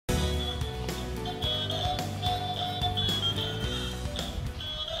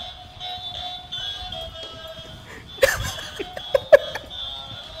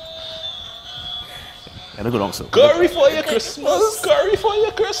Can I go long, sir? Curry for your Christmas. Curry for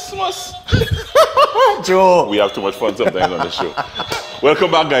your Christmas. Joe. We have too much fun sometimes on the show. Welcome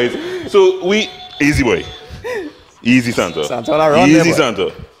back, guys. So easy boy. Easy Santa. Santa all around Easy there, Santa.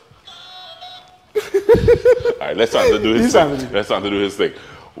 All right, let Santa do his thing. Let Santa do his thing.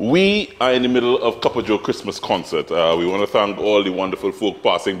 We are in the middle of Cup of Joe Christmas concert. We want to thank all the wonderful folk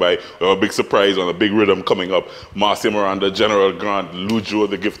passing by. We have a big surprise on a big rhythm coming up. Marcia Miranda, General Grant, Lujo,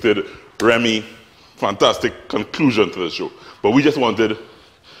 the Gifted, Remy. Fantastic conclusion to the show. But we just wanted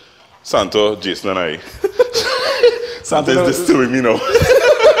Santa, Jason, and I. Santa is disturbing me now.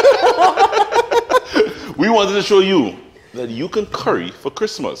 We wanted to show you that you can curry for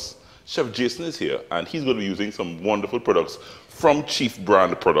Christmas. Chef Jason is here, and he's going to be using some wonderful products from Chief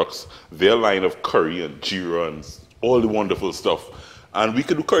Brand Products, their line of curry and Geera and all the wonderful stuff. And we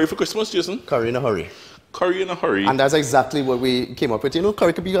could do curry for Christmas, Jason. Curry in a hurry. Curry in a hurry. And that's exactly what we came up with. You know,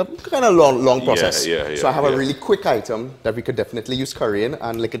 curry could be a kind of long process. So I have a really quick item that we could definitely use curry in,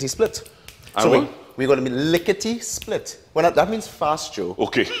 and lickety split. And so we're going to be lickety split. Well, that means fast, Joe.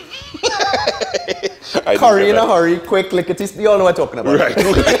 Okay. Curry in a hurry, quick lickety split. You all know what I'm talking about. Right.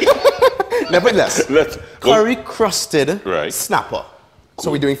 Nevertheless, curry crusted snapper. Cool.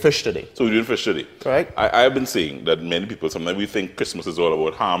 So we're doing fish today. So we're doing fish today. Right. I have been saying that many people, sometimes we think Christmas is all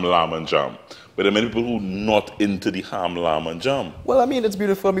about ham, lamb, and jam. But there are many people who are not into the ham, lamb, and jam. Well, I mean, it's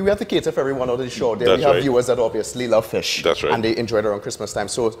beautiful. I mean, we have to cater for everyone on the show. There we have viewers that obviously love fish. That's right. And they enjoy it around Christmas time.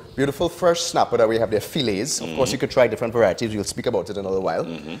 So beautiful fresh snapper that we have there, filets. Of course, you could try different varieties. We'll speak about it in a little while.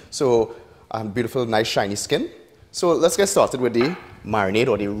 So beautiful, nice, shiny skin. So let's get started with the marinade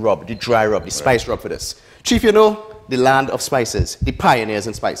or the dry rub, the spice rub for this. Chief, you know, the land of spices, the pioneers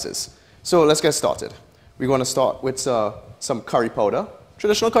in spices. So let's get started. We're going to start with some curry powder,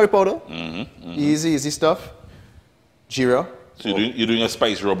 traditional curry powder. Easy stuff. Geera. So you're doing a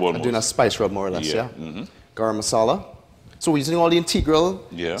spice rub almost? I'm doing a spice rub more or less, yeah. Garam masala. So we're using all the integral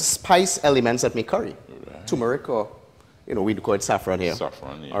spice elements that make curry. Turmeric or, you know, we call it saffron here.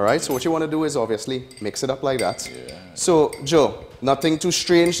 Saffron, yeah. All right, so what you want to do is obviously mix it up like that. So, Joe, nothing too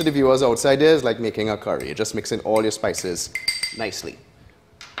strange to the viewers outside there. It's like making a curry. You're just mixing all your spices nicely.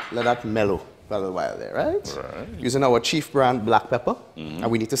 Let that mellow for a little while there, right? Using our Chief brand black pepper, and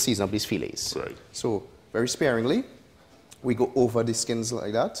we need to season up these filets. So, very sparingly, we go over the skins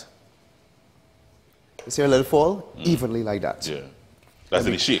like that. You see a little fall? Evenly like that. Yeah. That's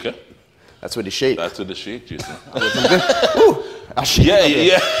in the shake, eh? That's with the shake. That's with the shake, Jason. Ooh, a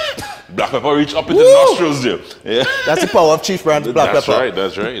shake. Yeah. Black pepper reach up into the nostrils there. Yeah. That's the power of Chief brand black pepper.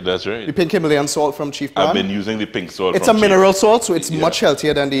 That's right. The pink Himalayan salt from Chief brand. I've been using the pink salt. It's a mineral salt, so it's much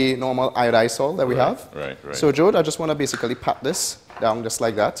healthier than the normal iodized salt that we have. Right. So, Joe, I just want to basically pat this down just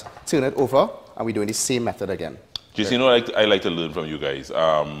like that, turn it over, and we're doing the same method again. Jason, you know, I like to learn from you guys.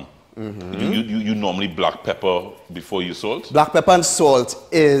 You normally black pepper before you salt? Black pepper and salt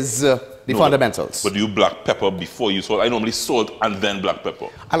is the fundamentals. But do you black pepper before you salt? I normally salt and then black pepper.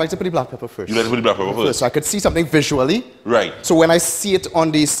 I like to put the black pepper first. You like to put the black pepper first? So I could see something visually. Right. So when I see it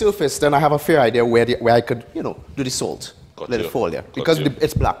on the surface, then I have a fair idea where I could, you know, do the salt. Let it fall there. Because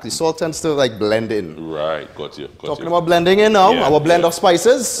it's black. The salt tends to like blend in. Right, got you. Talking about blending in now, our blend of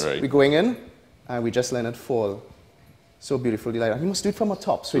spices. We're going in and we just let it fall. So beautifully like that. You must do it from the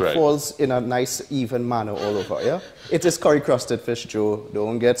top so it falls in a nice, even manner all over, yeah? It is curry crusted fish, Joe.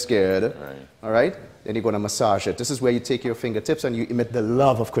 Don't get scared. All right? Then you're going to massage it. This is where you take your fingertips and you emit the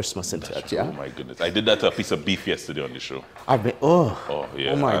love of Christmas into it, yeah? Oh, my goodness. I did that to a piece of beef yesterday on the show. Oh,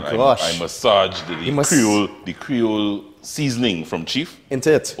 yeah. Oh, my gosh. I massaged the Creole seasoning from Chief.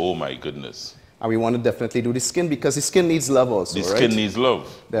 Into it. Oh, my goodness. And we want to definitely do the skin because the skin needs love also, The skin needs love.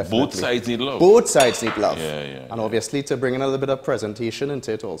 Definitely. Both sides need love. Both sides need love. Yeah. And obviously to bring in a little bit of presentation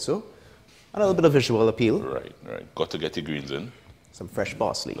into it also. And a little bit of visual appeal. Right. Got to get your greens in. Some fresh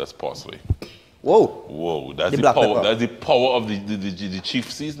parsley. That's parsley. Whoa. That's the power. That's the power of the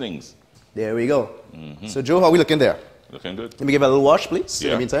Chief seasonings. There we go. So, Joe, how are we looking there? Looking good. Let me give it a little wash, please,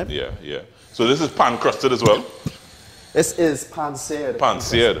 in the meantime. Yeah. So this is pan crusted as well. This is pan-seared.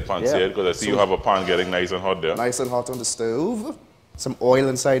 Pan-seared, because I see you have a pan getting nice and hot there. Nice and hot on the stove. Some oil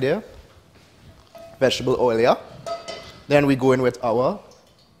inside there. Vegetable oil, yeah. Then we go in with our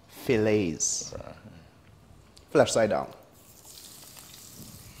filets. Flesh side down.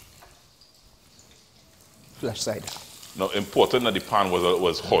 Flesh side down. Now, important that the pan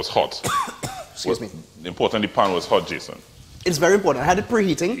was hot. Excuse me. Important the pan was hot, Jason. It's very important. I had it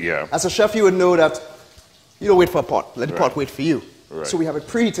preheating. Yeah. As a chef, you would know that you don't wait for a pot. Let the pot wait for you. So we have it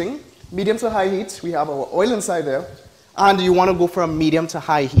preheating, medium to high heat. We have our oil inside there. And you want to go from medium to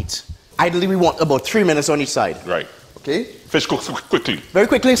high heat. Ideally, we want about 3 minutes on each side. Okay? Fish cooks quickly. Very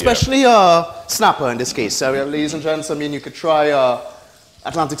quickly, especially snapper in this case. Ladies and gents, I mean, you could try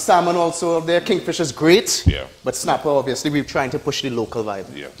Atlantic salmon also there. Kingfish is great. Yeah. But snapper, obviously, we're trying to push the local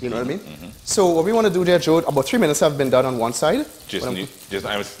vibe. Yeah. You know what I mean? So what we want to do there, Joe, about 3 minutes have been done on one side. Jason,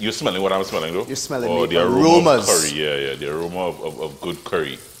 you're smelling what I'm smelling, though? You're smelling the aromas. Of curry, yeah. The aroma of good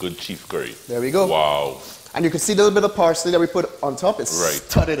curry, good chief curry. There we go. Wow. And you can see the little bit of parsley that we put on top. It's right.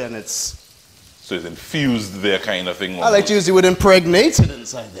 studded and it's... So it's infused there kind of thing. I like to use the word impregnated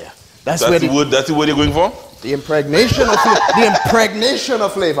inside there. That's the word you're going for? The impregnation of the impregnation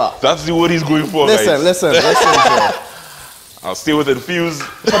of flavor. That's the word he's going for, listen, guys. Listen, Joe. I'll stay with infused.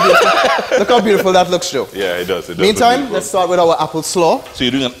 Look how beautiful that looks, Joe. Yeah, it does. Meantime, let's start with our apple slaw. So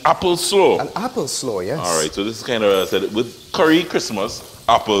you're doing an apple slaw? An apple slaw, yes. All right, so this is kind of, said with curry Christmas,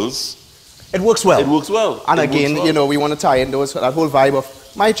 apples. It works well. It works well. And again, you know, we want to tie in that whole vibe of,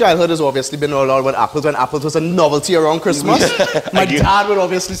 my childhood has obviously been all about apples when apples was a novelty around Christmas. My dad would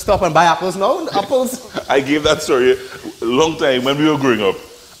obviously stop and buy apples now. Apples. I gave that story a long time when we were growing up.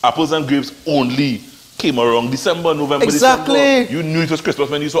 Apples and grapes only came around December, November, exactly. December. You knew it was Christmas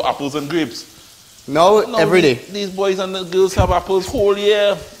when you saw apples and grapes. No, every day. These boys and the girls have apples whole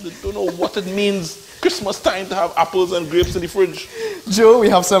year. They don't know what it means. Christmas time to have apples and grapes in the fridge. Joe, we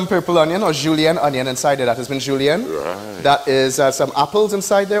have some purple onion or julienne onion inside there. That has been julienne. Right. That is some apples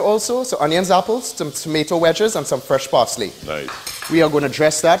inside there also. So onions, apples, some tomato wedges, and some fresh parsley. Nice. We are going to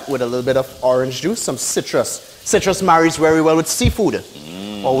dress that with a little bit of orange juice, some citrus. Citrus marries very well with seafood.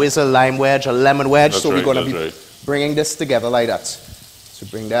 Always a lime wedge, a lemon wedge. That's so we're right, going to be bringing this together like that. So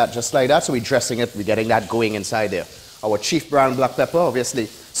bring that just like that. So we're dressing it. We're getting that going inside there. Our chief brown black pepper, obviously.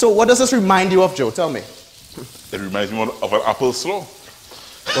 So what does this remind you of, Joe? Tell me. It reminds me of an apple slaw.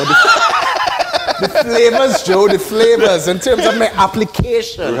 The flavors, Joe, the flavors in terms of my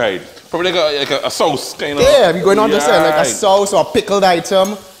application. Right. Probably like a sauce kind of. Yeah, we're going on to say like a sauce or a pickled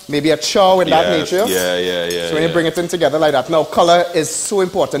item, maybe a chow in that nature. Yeah. So when you bring it in together like that. Now, color is so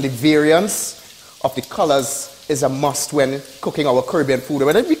important. The variance of the colors is a must when cooking our Caribbean food,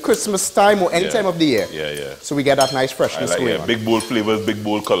 whether it be Christmas time or any time of the year. Yeah. So we get that nice freshness going on. Big bold flavors, big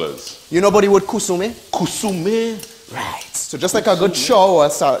bold colors. You know about the word kusume? Kusume? Right. So just like a good chow,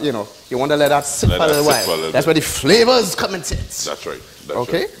 or, you know, you want to let that sit for a little while. That's where the flavors come into it. That's right.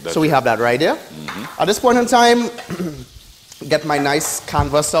 Okay. So we have that right there. At this point in time, get my nice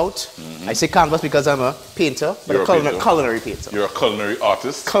canvas out. I say canvas because I'm a painter, but a culinary painter. You're a culinary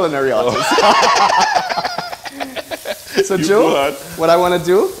artist. Culinary artist. So Joe, what I want to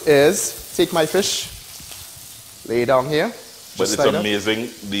do is take my fish, lay it down here. But it's amazing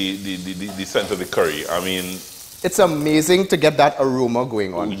the scent of the curry. I mean, it's amazing to get that aroma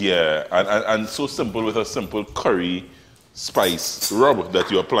going on. Yeah, and so simple with a simple curry spice rub that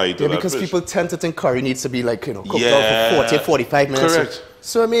you apply to that because fish. people tend to think curry needs to be like, you know, cooked out for 40, 45 minutes. Correct.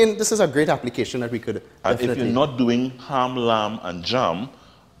 So I mean, this is a great application that we could And if you're not doing ham, lamb, and jam,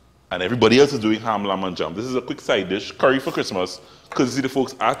 and everybody else is doing ham, lamb, and jam, this is a quick side dish, curry for Christmas, because you see the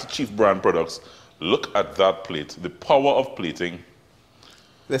folks at Chief Brand Products. Look at that plate, the power of plating.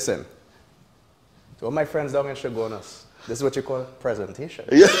 Listen, to all my friends down in Chagonas, this is what you call presentation.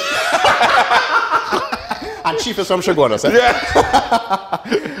 Yeah. And Chief is from Chagonas, eh?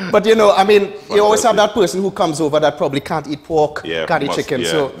 Yeah. But you know, I mean, you always have that person who comes over that probably can't eat pork, can't eat chicken.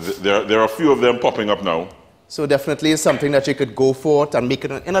 Yeah. So there are a few of them popping up now. So definitely it's something that you could go for and make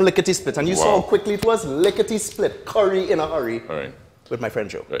it in a lickety split. And you saw how quickly it was, lickety split, curry in a hurry. All right. With my friend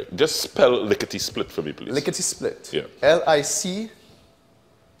Joe. Right. Just spell lickety split for me, please. Lickety split. Yeah. L-I-C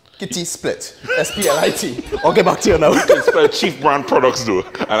kitty split. S-P-L-I-T. I'll get back to you now. You can spell Chief Brand Products though,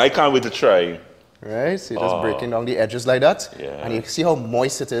 and I can't wait to try. Right, so you're just breaking down the edges like that. Yeah. And you see how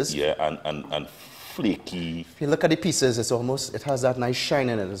moist it is. Yeah, and flaky. If you look at the pieces, it has that nice shine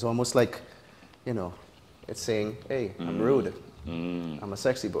in it. It's almost like, you know, it's saying, hey, I'm rude. I'm a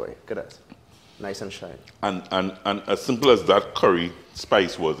sexy boy. Look at that. Nice and shiny. And as simple as that curry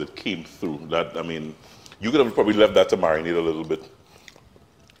spice was, it came through. That, I mean, you could have probably left that to marinate a little bit.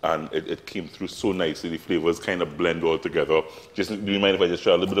 And it came through so nicely. The flavors kind of blend all together. Do you mind if I just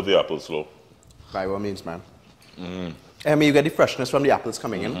try a little bit of the apple slaw? By all means, man. I mean, you get the freshness from the apples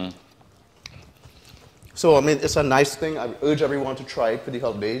coming in. So, I mean, it's a nice thing. I urge everyone to try it for the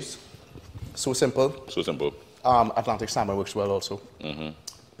holidays. So simple. So simple. Atlantic salmon works well also.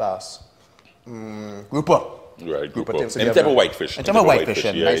 Bass. Grouper. Right, grouper. Any type of white fish. Any type of white fish.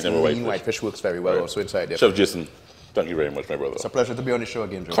 Yeah, nice lean white fish works very well also inside there. Chef Jason, thank you very much, my brother. It's a pleasure to be on the show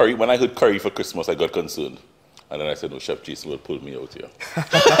again, Joe. Curry, when I heard curry for Christmas, I got concerned. And then I said, no, Chef Jason will pull me out here.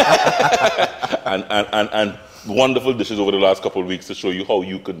 and wonderful dishes over the last couple of weeks to show you how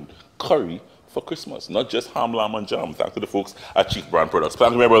you can curry for Christmas, not just ham, lamb, and jam. Thanks to the folks at Cheek Brand Products.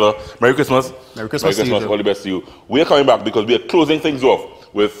 Thank you, my brother. Merry Christmas. Merry Christmas. Merry Christmas. All the best to you. We are coming back because we are closing things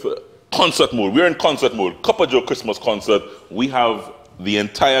off with concert mode. We're in concert mode. Copper Joe Christmas concert. We have the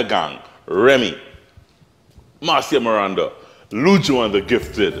entire gang. Remy, Marcia Miranda, Lujo and the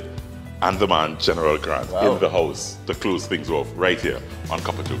Gifted, and the man General Grant in the house to close things off right here on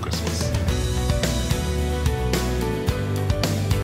Copper Joe Christmas.